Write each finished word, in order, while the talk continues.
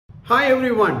Hi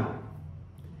everyone.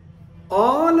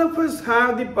 All of us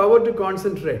have the power to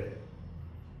concentrate.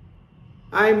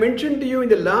 I mentioned to you in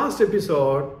the last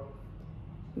episode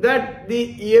that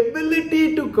the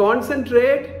ability to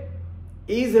concentrate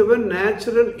is our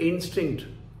natural instinct.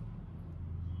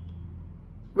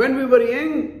 When we were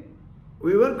young,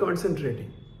 we were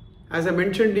concentrating. As I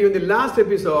mentioned to you in the last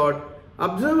episode,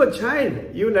 observe a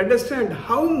child, you will understand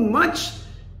how much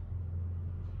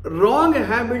wrong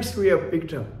habits we have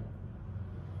picked up.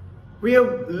 We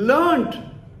have learned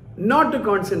not to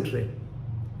concentrate.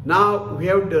 Now we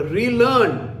have to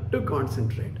relearn to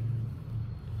concentrate.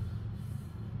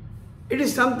 It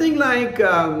is something like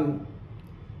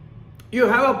you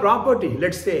have a property,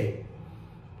 let's say.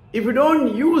 If you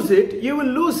don't use it, you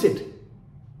will lose it.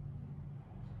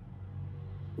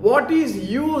 What is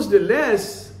used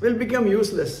less will become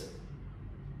useless.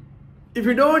 If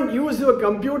you don't use your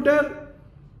computer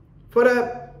for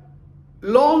a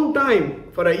long time,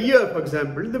 for a year for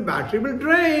example, the battery will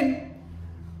drain.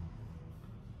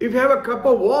 If you have a cup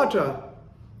of water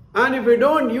and if you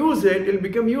don't use it, it will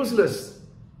become useless.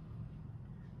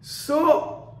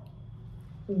 So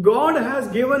God has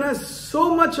given us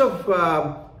so much of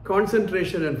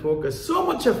concentration and focus, so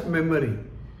much of memory.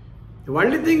 The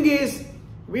only thing is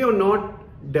we have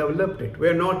not developed it, we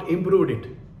have not improved it.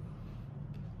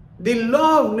 The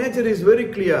law of nature is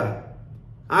very clear.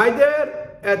 Either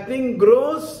a thing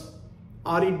grows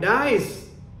or it dies.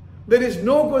 There is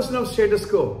no question of status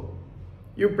quo.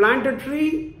 You plant a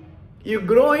tree, you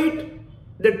grow it,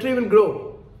 the tree will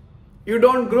grow. You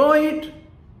don't grow it,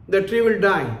 the tree will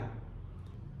die.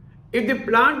 If the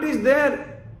plant is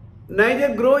there,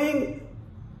 neither growing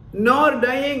nor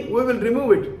dying, we will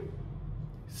remove it.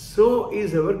 So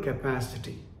is our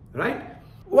capacity, right?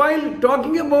 While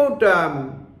talking about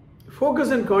focus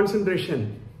and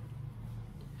concentration,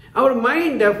 our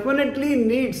mind definitely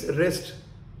needs rest.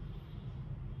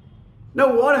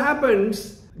 Now what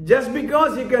happens, just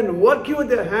because you can work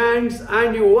with your hands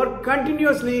and you work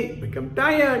continuously, become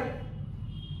tired,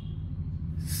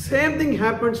 same thing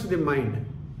happens to the mind.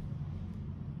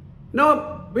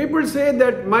 Now people say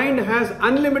that mind has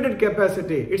unlimited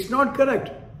capacity. It's not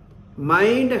correct.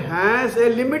 Mind has a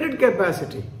limited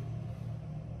capacity,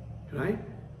 right?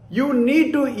 You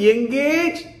need to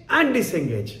engage and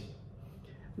disengage.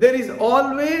 There is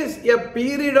always a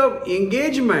period of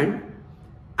engagement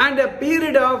and a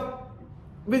period of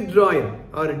withdrawal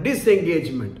or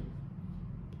disengagement.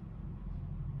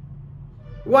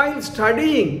 While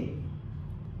studying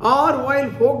or while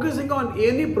focusing on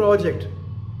any project,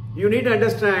 you need to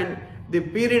understand the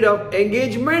period of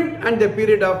engagement and the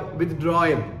period of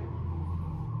withdrawal.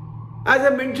 As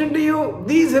I mentioned to you,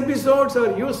 these episodes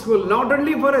are useful not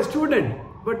only for a student,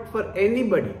 but for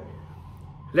anybody.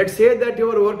 Let's say that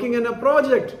you are working in a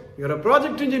project, you are a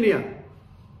project engineer,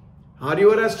 or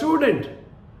you are a student,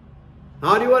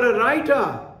 or you are a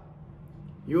writer.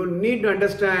 You need to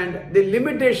understand the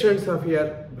limitations of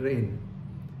your brain.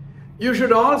 You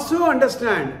should also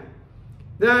understand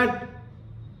that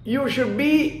you should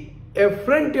be a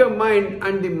friend to your mind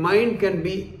and the mind can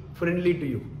be friendly to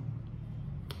you,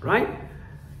 right?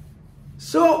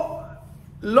 So,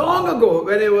 long ago,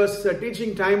 when I was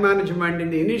teaching time management in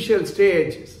the initial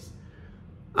stages,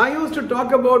 I used to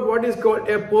talk about what is called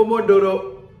a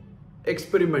Pomodoro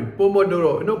experiment.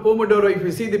 Pomodoro. You know, Pomodoro, if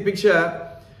you see the picture,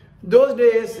 those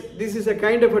days, this is a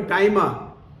kind of a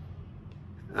timer.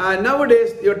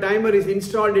 Nowadays, your timer is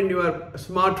installed in your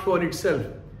smartphone itself.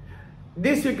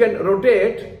 This you can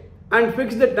rotate and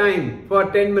fix the time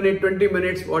for 10 minutes, 20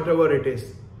 minutes, whatever it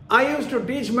is. I used to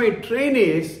teach my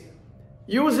trainees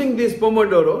using these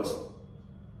Pomodoros.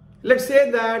 Let's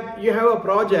say that you have a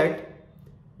project,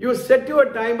 you set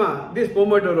your timer, this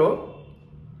Pomodoro,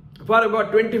 for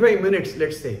about 25 minutes,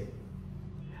 let's say.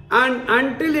 And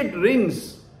until it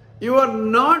rings, you are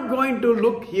not going to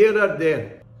look here or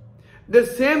there. The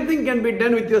same thing can be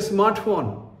done with your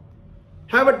smartphone.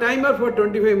 Have a timer for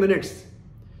 25 minutes.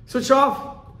 Switch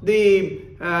off the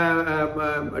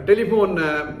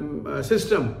telephone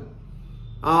system,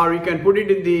 or you can put it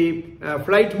in the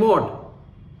flight mode,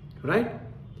 right?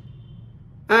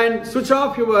 And switch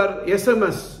off your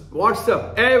SMS,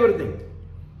 WhatsApp, everything.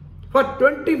 For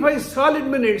 25 solid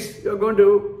minutes, you're going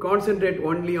to concentrate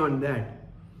only on that.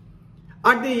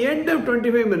 At the end of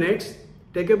 25 minutes,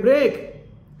 take a break.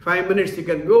 5 minutes you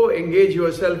can go engage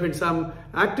yourself in some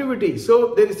activity.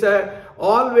 So there is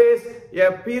always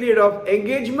a period of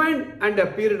engagement and a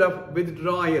period of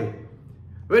withdrawal.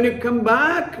 When you come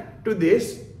back to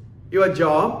this, your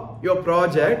job, your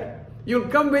project, you'll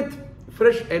come with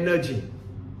fresh energy.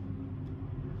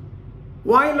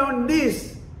 While on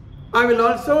this, I will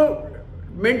also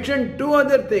mention two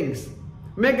other things.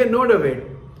 Make a note of it.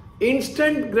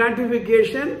 Instant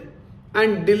gratification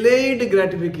and delayed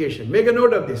gratification. Make a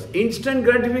note of this. Instant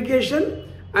gratification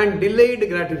and delayed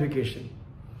gratification.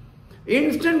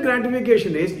 Instant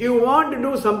gratification is you want to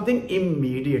do something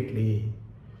immediately.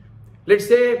 Let's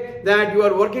say that you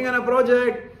are working on a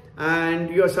project and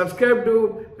you are subscribed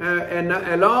to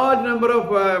a large number of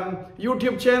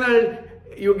YouTube channels.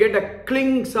 You get a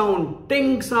cling sound,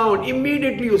 ting sound,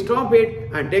 immediately you stop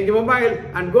it and take the mobile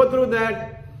and go through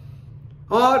that.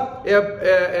 Or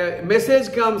a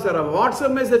message comes or a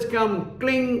WhatsApp message comes,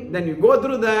 cling, then you go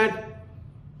through that.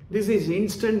 This is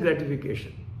instant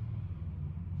gratification.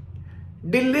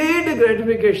 Delayed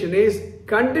gratification is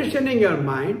conditioning your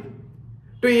mind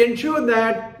to ensure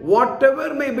that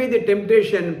whatever may be the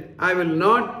temptation, I will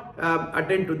not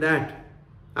attend to that.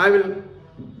 I will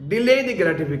delay the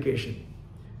gratification.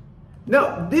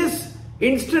 Now, this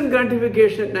instant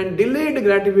gratification and delayed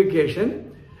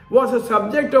gratification was a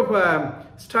subject of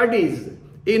studies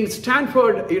in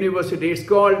Stanford University. It's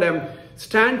called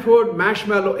Stanford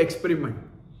Marshmallow Experiment.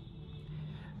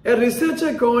 A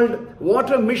researcher called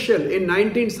Walter Mischel in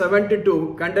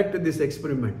 1972 conducted this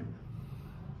experiment.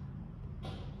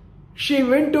 She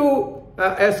went to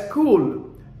a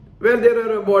school where there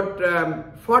were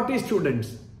about 40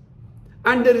 students,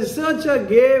 and the researcher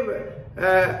gave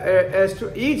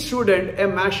each student a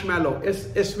marshmallow,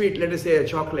 a sweet, let us say a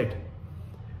chocolate,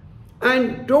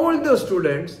 and told the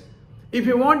students, if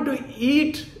you want to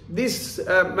eat this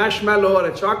marshmallow or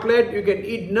a chocolate, you can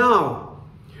eat now.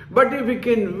 But if you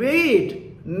can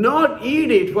wait, not eat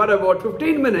it for about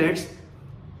 15 minutes,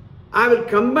 I will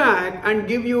come back and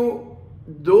give you,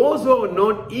 those who have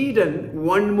not eaten,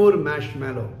 one more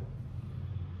marshmallow.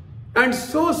 And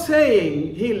so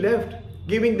saying, he left,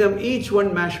 giving them each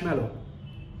one marshmallow.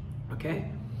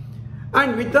 Okay?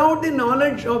 And without the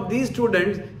knowledge of these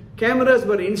students, cameras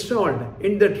were installed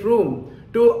in that room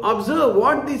to observe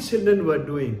what these children were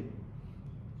doing.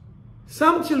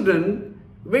 Some children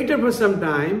waited for some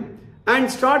time and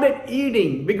started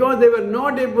eating because they were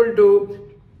not able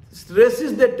to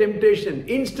resist the temptation,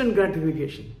 instant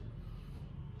gratification.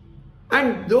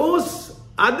 And those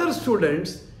other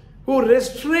students who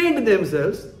restrained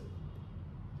themselves,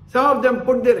 some of them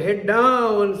put their head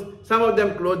down, some of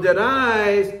them closed their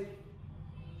eyes,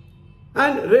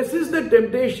 and resist the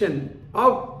temptation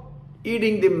of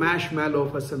eating the marshmallow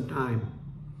for some time.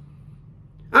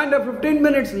 And 15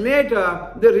 minutes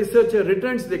later, the researcher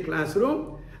returns to the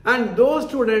classroom, and those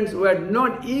students who had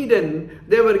not eaten,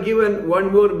 they were given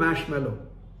one more marshmallow.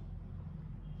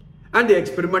 And the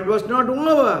experiment was not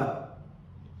over.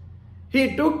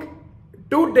 He took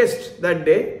two tests that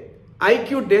day,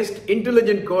 IQ test,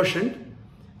 intelligent quotient,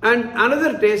 and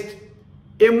another test,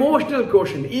 emotional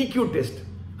quotient, EQ test.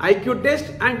 IQ test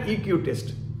and EQ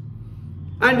test.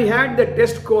 And he had the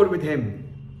test score with him.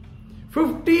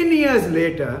 15 years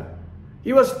later,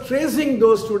 he was tracing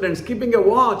those students, keeping a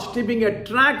watch, keeping a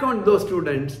track on those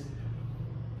students,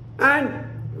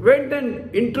 and went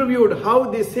and interviewed how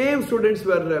the same students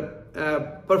were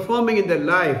performing in their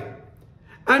life.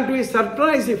 And to his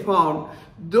surprise, he found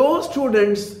those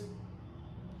students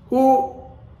who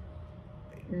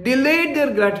delayed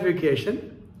their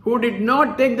gratification, who did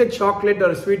not take the chocolate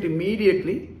or sweet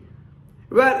immediately,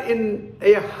 were in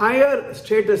a higher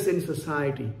status in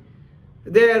society.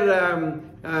 Their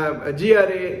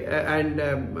GRA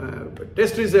and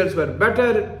test results were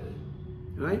better,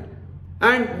 right?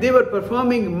 And they were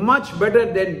performing much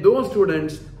better than those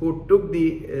students who took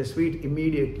the sweet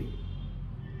immediately.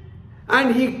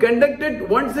 And he conducted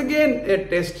once again a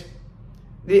test,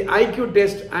 the IQ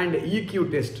test and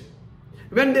EQ test.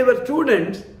 When they were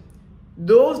students,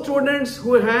 those students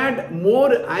who had more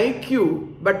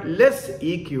IQ but less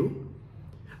EQ,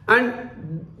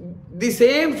 and the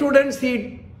same students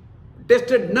he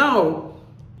tested now,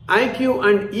 IQ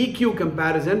and EQ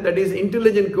comparison, that is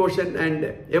intelligent quotient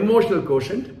and emotional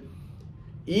quotient,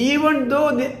 even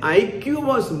though the IQ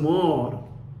was more,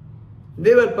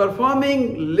 they were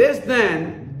performing less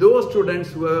than those students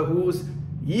whose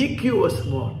EQ was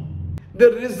more.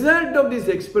 The result of this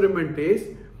experiment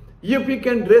is, if you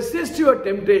can resist your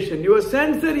temptation, your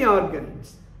sensory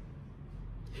organs,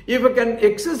 if you can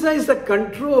exercise the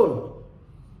control,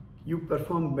 you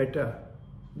perform better.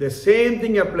 The same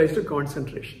thing applies to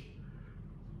concentration.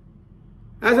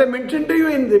 As I mentioned to you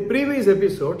in the previous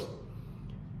episodes,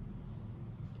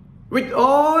 with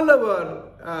all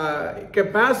our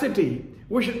capacity,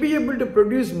 we should be able to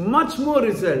produce much more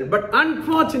result, but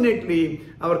unfortunately,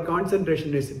 our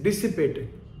concentration is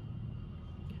dissipated.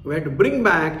 We have to bring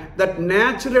back that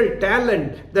natural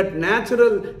talent, that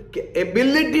natural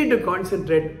ability to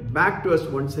concentrate back to us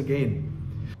once again.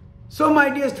 So my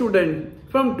dear student,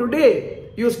 from today,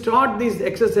 you start this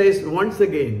exercise once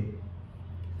again.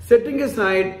 Setting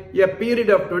aside a period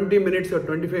of 20 minutes or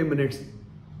 25 minutes.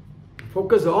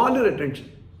 Focus all your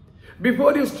attention.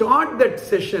 Before you start that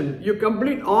session, you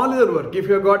complete all your work. If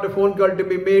you have got a phone call to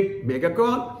be made, make a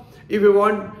call. If you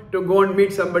want to go and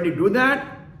meet somebody, do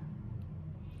that.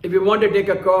 If you want to take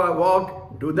a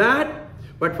walk, do that.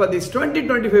 But for these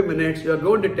 20-25 minutes, you are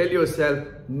going to tell yourself,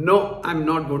 no, I'm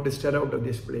not going to step out of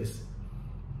this place.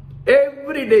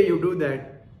 Every day you do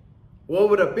that.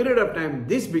 Over a period of time,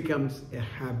 this becomes a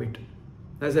habit.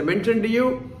 As I mentioned to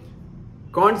you,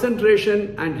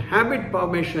 concentration and habit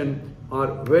formation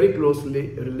are very closely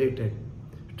related.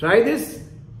 Try this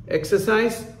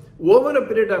exercise. Over a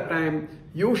period of time,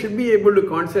 you should be able to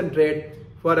concentrate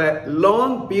for a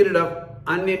long period of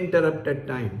uninterrupted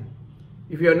time.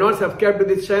 If you are not subscribed to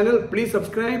this channel, please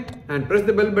subscribe and press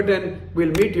the bell button.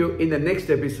 We'll meet you in the next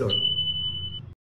episode.